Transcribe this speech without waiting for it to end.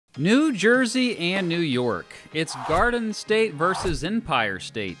New Jersey and New York. It's Garden State versus Empire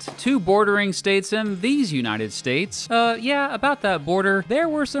State. Two bordering states in these United States. Yeah, about that border. There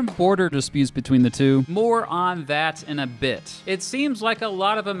were some border disputes between the two. More on that in a bit. It seems like a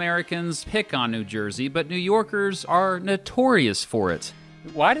lot of Americans pick on New Jersey, but New Yorkers are notorious for it.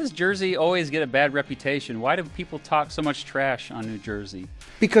 Why does Jersey always get a bad reputation? Why do people talk so much trash on New Jersey?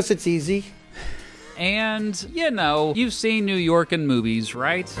 Because it's easy. And, you know, you've seen New York in movies,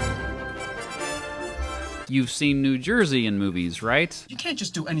 right? You've seen New Jersey in movies, right? You can't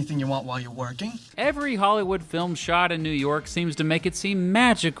just do anything you want while you're working. Every Hollywood film shot in New York seems to make it seem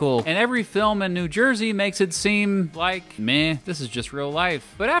magical, and every film in New Jersey makes it seem like, meh, this is just real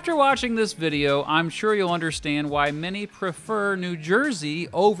life. But after watching this video, I'm sure you'll understand why many prefer New Jersey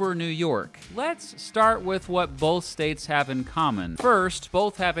over New York. Let's start with what both states have in common. First,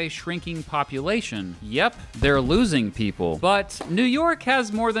 both have a shrinking population. Yep, they're losing people. But New York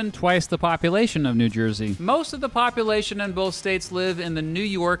has more than twice the population of New Jersey. Most of the population in both states live in the New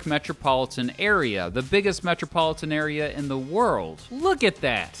York metropolitan area, the biggest metropolitan area in the world. Look at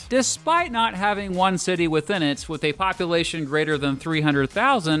that! Despite not having one city within it with a population greater than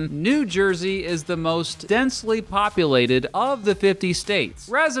 300,000, New Jersey is the most densely populated of the 50 states.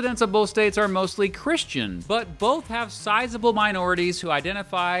 Residents of both states are mostly Christian, but both have sizable minorities who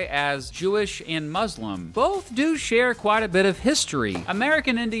identify as Jewish and Muslim. Both do share quite a bit of history.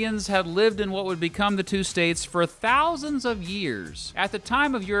 American Indians had lived in what would become the two states for thousands of years. At the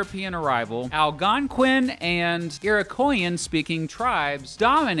time of European arrival, Algonquin and Iroquoian-speaking tribes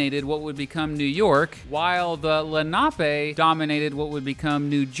dominated what would become New York, while the Lenape dominated what would become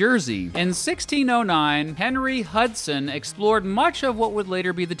New Jersey. In 1609, Henry Hudson explored much of what would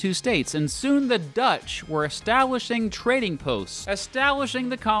later be the two states, and soon the Dutch were establishing trading posts, establishing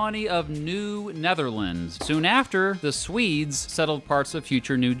the colony of New Netherlands. Soon after, the Swedes settled parts of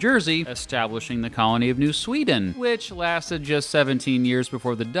future New Jersey, establishing the colony of New Sweden, which lasted just 17 years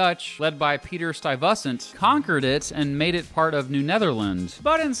before the Dutch, led by Peter Stuyvesant, conquered it and made it part of New Netherland.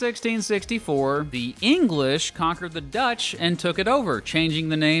 But in 1664, the English conquered the Dutch and took it over, changing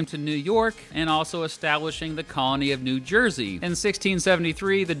the name to New York and also establishing the colony of New Jersey. In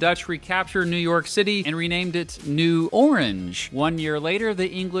 1673, the Dutch recaptured New York City and renamed it New Orange. 1 year later, the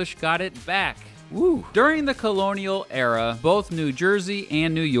English got it back. Woo. During the colonial era, both New Jersey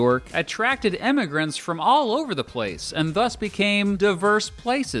and New York attracted immigrants from all over the place and thus became diverse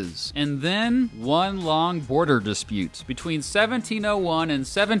places. And then, one long border dispute. Between 1701 and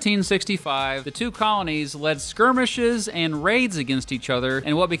 1765, the two colonies led skirmishes and raids against each other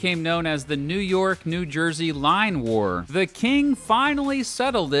in what became known as the New York-New Jersey Line War. The king finally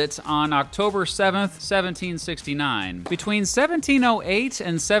settled it on October 7th, 1769. Between 1708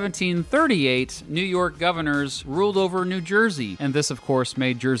 and 1738, New York governors ruled over New Jersey, and this of course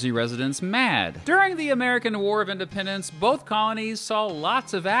made Jersey residents mad. During the American War of Independence, both colonies saw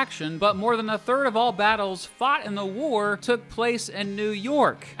lots of action, but more than a third of all battles fought in the war took place in New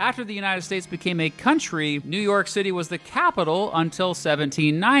York. After the United States became a country, New York City was the capital until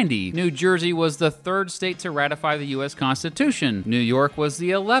 1790. New Jersey was the third state to ratify the U.S. Constitution. New York was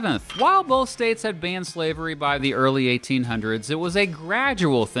the 11th. While both states had banned slavery by the early 1800s, it was a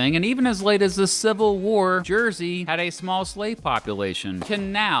gradual thing, and even as late as the Civil War, Jersey had a small slave population.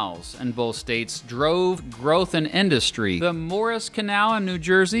 Canals in both states drove growth in industry. The Morris Canal in New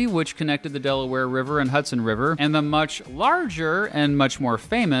Jersey, which connected the Delaware River and Hudson River, and the much larger and much more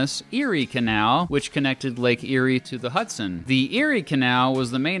famous Erie Canal, which connected Lake Erie to the Hudson. The Erie Canal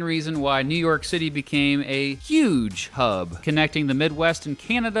was the main reason why New York City became a huge hub, connecting the Midwest and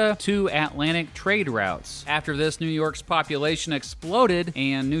Canada to Atlantic trade routes. After this, New York's population exploded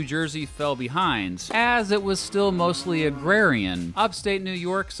and New Jersey fell behind, as it was still mostly agrarian. Upstate New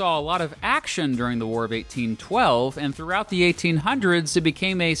York saw a lot of action during the War of 1812, and throughout the 1800s it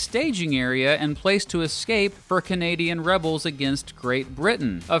became a staging area and place to escape for Canadian rebels against Great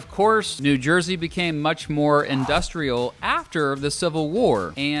Britain. Of course, New Jersey became much more industrial after the Civil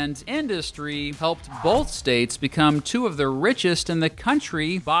War, and industry helped both states become two of the richest in the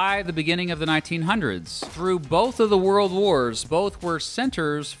country by the beginning of the 1900s. Through both of the World Wars, both were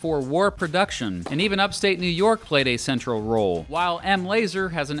centers for war production, and even upstate New York played a central role. While M. Laser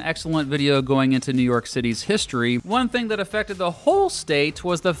has an excellent video going into New York City's history, one thing that affected the whole state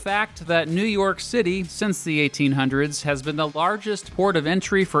was the fact that New York City, since the 1800s, has been the largest port of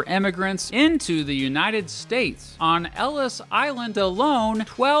entry for immigrants into the United States. On Ellis Island alone,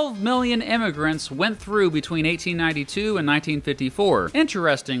 12 million immigrants went through between 1892 and 1954.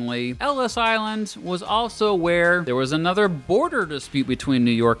 Interestingly, Ellis Island was also where there was another border dispute between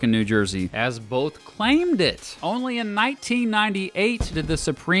New York and New Jersey. as both claimed it. Only in 1998 did the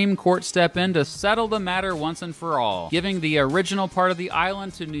Supreme Court step in to settle the matter once and for all, giving the original part of the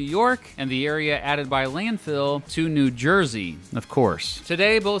island to New York and the area added by landfill to New Jersey, of course.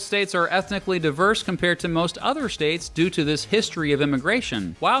 Today, both states are ethnically diverse compared to most other states due to this history of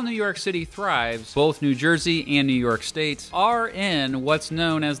immigration. While New York City thrives, both New Jersey and New York State are in what's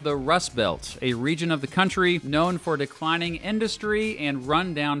known as the Rust Belt, a region of the country known for declining industry and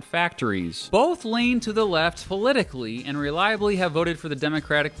rundown factories. Both lean to the left politically and reliably have voted for the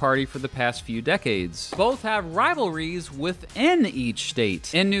Democratic Party for the past few decades. Both have rivalries within each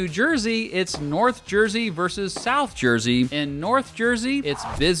state. In New Jersey, it's North Jersey versus South Jersey. In North Jersey, it's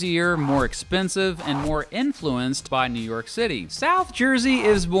busier, more expensive, and more influenced by New York City. South Jersey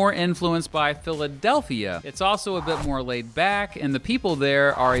is more influenced by Philadelphia. It's also a bit more laid back, and the people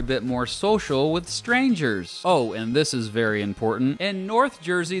there are a bit more social with strangers. Oh, and this is very important. In North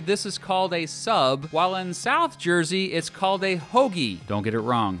Jersey, this is called a sub, while in South Jersey, it's called a hoagie. Don't get it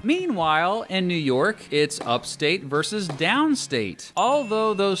wrong. Meanwhile, in New York, it's upstate versus downstate.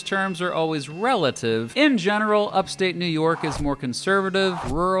 Although those terms are always relative, in general, upstate New York is more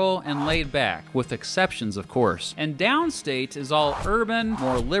conservative, rural, and laid back, with exceptions, of course. And downstate is all urban,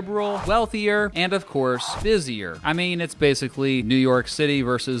 more liberal, wealthier, and of course, busier. I mean, it's basically New York City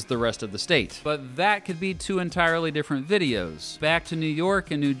versus the rest of the state. But that could be two entirely different videos. Back to New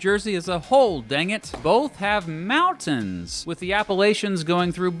York and New Jersey as a whole, dang it. Both have mountains, with the Appalachians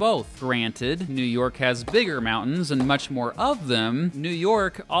going through both. Granted, New York has bigger mountains and much more of them. New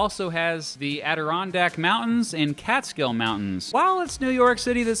York also has the Adirondack Mountains and Catskill Mountains. While it's New York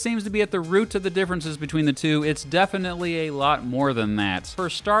City that seems to be at the root of the differences between the two, it's definitely a lot more than that. For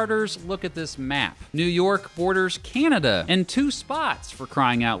starters, look at this map. New York borders Canada in 2 spots, for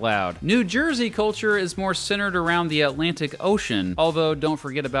crying out loud. New Jersey culture is more centered around the Atlantic Ocean, although don't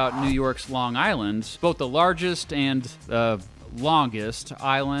forget about New York's Long Island, both the largest and longest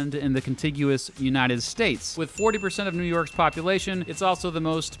island in the contiguous United States. With 40% of New York's population, it's also the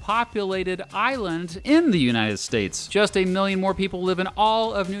most populated island in the United States. Just 1 million more people live in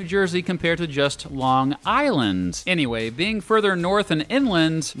all of New Jersey compared to just Long Island. Anyway, being further north and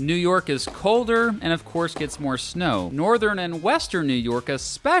inland, New York is colder and of course gets more snow. Northern and western New York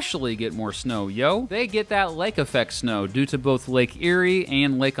especially get more snow, yo. They get that lake effect snow due to both Lake Erie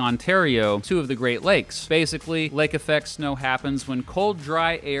and Lake Ontario, 2 of the Great Lakes. Basically, lake effect snow happens when cold,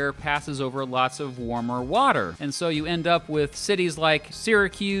 dry air passes over lots of warmer water. And so you end up with cities like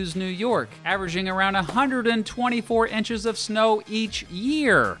Syracuse, New York, averaging around 124 inches of snow each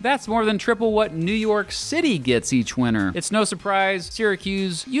year. That's more than triple what New York City gets each winter. It's no surprise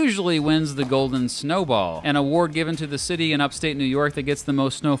Syracuse usually wins the Golden Snowball, an award given to the city in upstate New York that gets the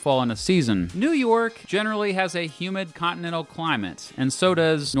most snowfall in a season. New York generally has a humid continental climate, and so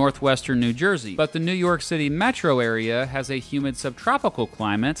does northwestern New Jersey. But the New York City metro area has a humid subtropical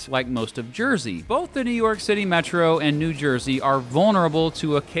climate like most of Jersey. Both the New York City metro and New Jersey are vulnerable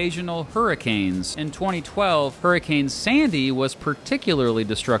to occasional hurricanes. In 2012, Hurricane Sandy was particularly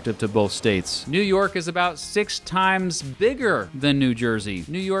destructive to both states. New York is about 6 times bigger than New Jersey.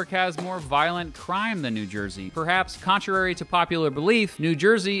 New York has more violent crime than New Jersey. Perhaps contrary to popular belief, New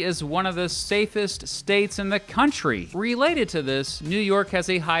Jersey is one of the safest states in the country. Related to this, New York has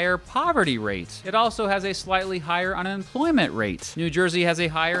a higher poverty rate. It also has a slightly higher unemployment rate. New Jersey has a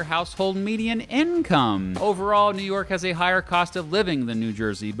higher household median income. Overall, New York has a higher cost of living than New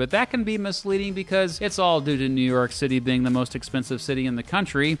Jersey, but that can be misleading because it's all due to New York City being the most expensive city in the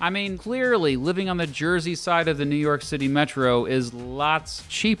country. I mean, clearly, living on the Jersey side of the New York City metro is lots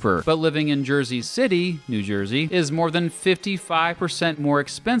cheaper, but living in Jersey City, New Jersey, is more than 55% more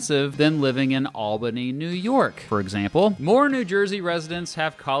expensive than living in Albany, New York, for example. More New Jersey residents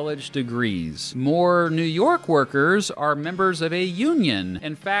have college degrees. More New York workers are members of a union.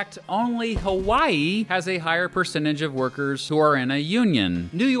 In fact, only Hawaii has a higher percentage of workers who are in a union.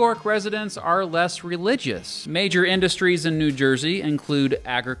 New York residents are less religious. Major industries in New Jersey include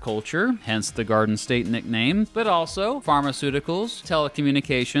agriculture, hence the Garden State nickname, but also pharmaceuticals,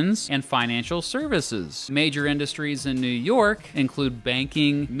 telecommunications, and financial services. Major industries in New York include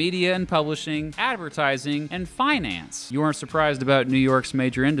banking, media and publishing, advertising, and finance. You weren't surprised about New York's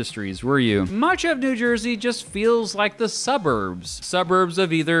major industries, were you? Much of New Jersey just feels like the suburbs. Suburbs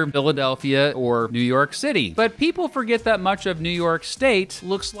of either Philadelphia or New York City. But people forget that much of New York State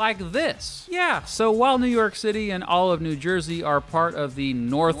looks like this. Yeah, so while New York City and all of New Jersey are part of the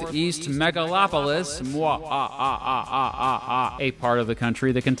Northeast Megalopolis, a part of the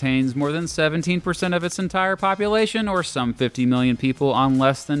country that contains more than 17% of its entire population, or some 50 million people on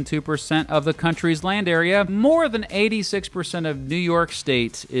less than 2% of the country's land area, more than 86% of New York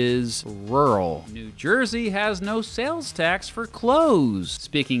State is rural. New Jersey has no sales tax for clothes.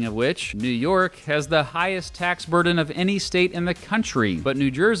 Speaking of which, New York has the highest tax burden of any state in the country, but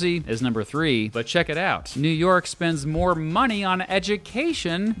New Jersey is number 3. But check it out. New York spends more money on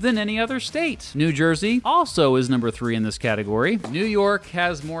education than any other state. New Jersey also is number 3 in this category. New York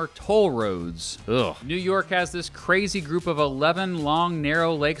has more toll roads. Ugh. New York has this crazy group of 11 long,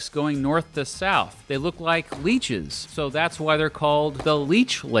 narrow lakes going north to south. They look like leeches, so that's why they're called the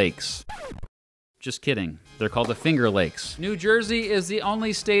Leech Lakes. Just kidding. They're called the Finger Lakes. New Jersey is the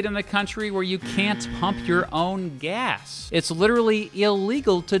only state in the country where you can't pump your own gas. It's literally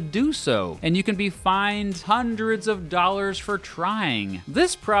illegal to do so, and you can be fined hundreds of dollars for trying.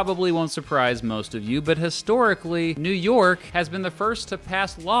 This probably won't surprise most of you, but historically, New York has been the first to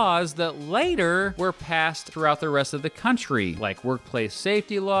pass laws that later were passed throughout the rest of the country, like workplace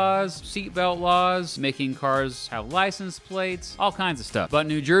safety laws, seatbelt laws, making cars have license plates, all kinds of stuff. But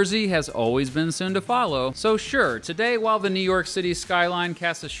New Jersey has always been soon to follow. So sure, today while the New York City skyline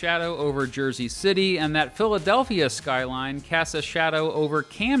casts a shadow over Jersey City and that Philadelphia skyline casts a shadow over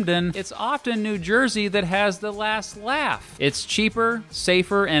Camden, it's often New Jersey that has the last laugh. It's cheaper,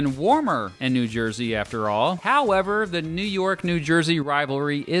 safer, and warmer in New Jersey after all. However, the New York-New Jersey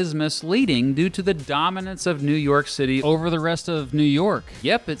rivalry is misleading due to the dominance of New York City over the rest of New York.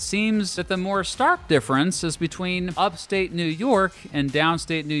 Yep, it seems that the more stark difference is between upstate New York and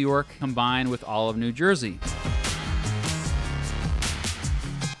downstate New York combined with all of New Jersey.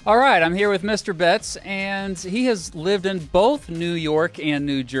 All right, I'm here with Mr. Betts, and he has lived in both New York and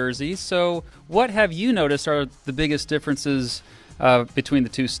New Jersey. So what have you noticed are the biggest differences between the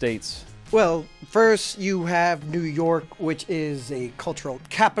two states? Well, first you have New York, which is a cultural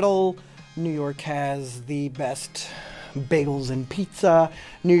capital. New York has the best bagels and pizza.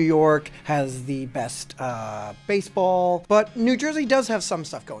 New York has the best baseball. But New Jersey does have some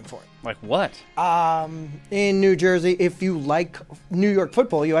stuff going for it. Like what? In New Jersey, if you like New York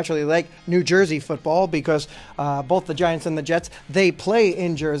football, you actually like New Jersey football because both the Giants and the Jets, they play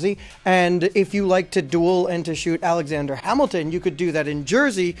in Jersey. And if you like to duel and to shoot Alexander Hamilton, you could do that in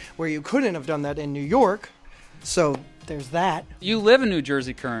Jersey where you couldn't have done that in New York. So there's that. You live in New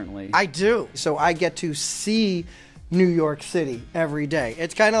Jersey currently. I do. So I get to see New York City every day.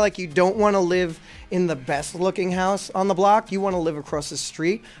 It's kind of like you don't want to live in the best looking house on the block. You want to live across the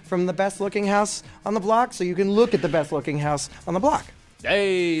street from the best looking house on the block so you can look at the best looking house on the block.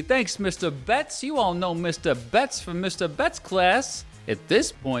 Hey, thanks, Mr. Betts. You all know Mr. Betts from Mr. Betts' class at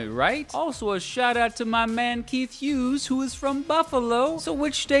this point, right? Also a shout out to my man Keith Hughes, who is from Buffalo. So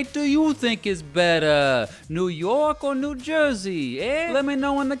which state do you think is better, New York or New Jersey, eh? Let me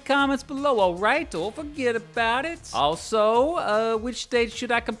know in the comments below, all right? Don't forget about it. Also, which state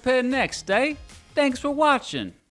should I compare next, eh? Thanks for watching.